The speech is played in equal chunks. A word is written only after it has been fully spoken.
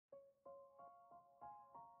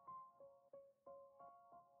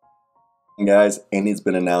Guys, and it's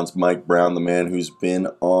been announced Mike Brown, the man who's been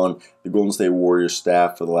on the Golden State Warriors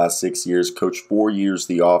staff for the last 6 years, coached 4 years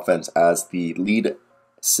the offense as the lead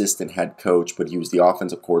assistant head coach, but he was the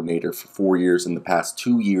offensive coordinator for 4 years. In the past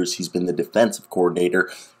 2 years, he's been the defensive coordinator,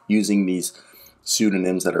 using these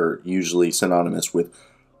pseudonyms that are usually synonymous with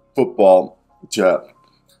football to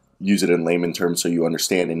use it in layman terms so you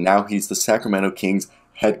understand. And now he's the Sacramento Kings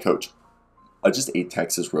head coach. I just ate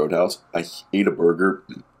Texas Roadhouse. I ate a burger.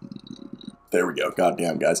 There we go.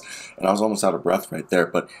 Goddamn, guys. And I was almost out of breath right there.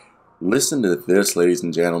 But listen to this, ladies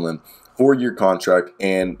and gentlemen. 4-year contract,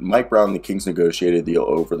 and Mike Brown and the Kings negotiated a deal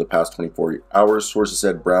over the past 24 hours. Sources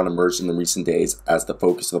said Brown emerged in the recent days as the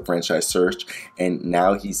focus of the franchise search, and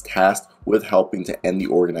now he's tasked with helping to end the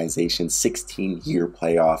organization's 16-year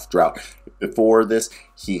playoff drought. Before this,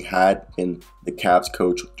 he had been the Cavs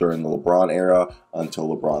coach during the LeBron era until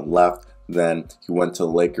LeBron left. Then he went to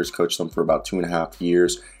the Lakers, coached them for about 2.5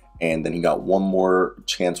 years. And then he got one more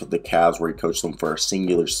chance with the Cavs where he coached them for a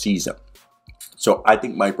singular season. So I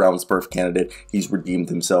think Mike Brown's the perfect candidate. He's redeemed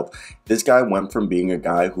himself. This guy went from being a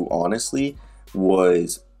guy who honestly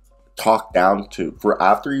was talked down to. For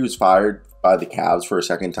after he was fired by the Cavs for a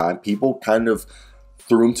second time, people kind of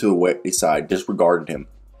threw him to the wayside, disregarded him.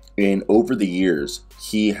 And over the years,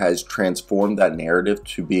 he has transformed that narrative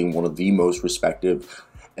to being one of the most respected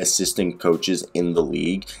assistant coaches in the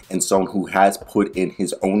league, and someone who has put in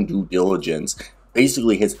his own due diligence,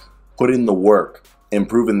 basically has put in the work and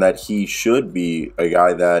proven that he should be a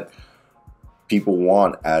guy that people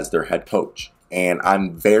want as their head coach. And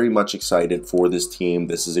I'm very much excited for this team.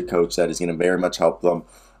 This is a coach that is going to very much help them.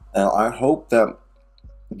 And I hope that,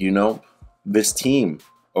 this team,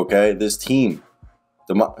 this team,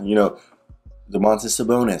 Domantas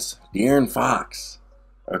Sabonis, De'Aaron Fox,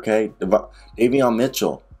 Davion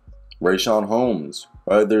Mitchell, Rayshawn Holmes.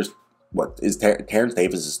 There's Terrence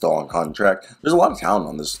Davis is still on contract. There's a lot of talent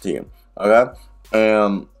on this team. Okay,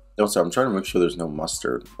 also I'm trying to make sure there's no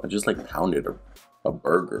mustard. I just pounded a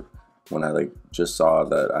burger when I just saw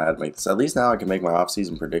that I had to make this. At least now I can make my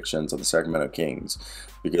off-season predictions of the Sacramento Kings,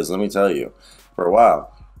 because let me tell you, for a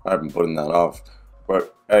while I've been putting that off.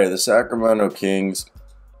 But hey, the Sacramento Kings,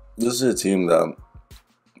 this is a team that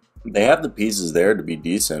they have the pieces there to be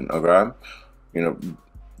decent, okay?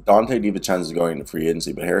 Dante DiVincenzo is going to free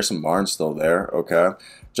agency, but Harrison Barnes still there, okay?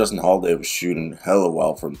 Justin Holiday was shooting hella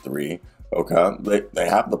well from three, okay? They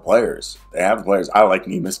have the players. They have the players. I like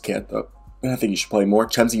Neemias Queta, though. I think he should play more.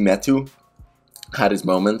 Chemzi Metu had his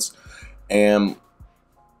moments, and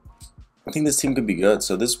I think this team could be good.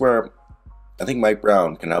 So this is where I think Mike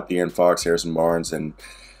Brown can help De'Aaron Fox, Harrison Barnes, and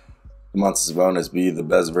Domantas Sabonis be the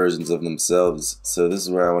best versions of themselves. So this is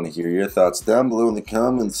where I want to hear your thoughts down below in the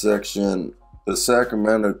comment section. The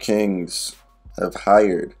Sacramento Kings have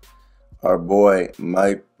hired our boy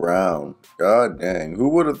Mike Brown. God dang, who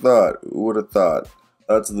would have thought? Who would have thought?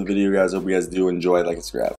 That's the video, guys. Hope you guys do enjoy. Like and subscribe.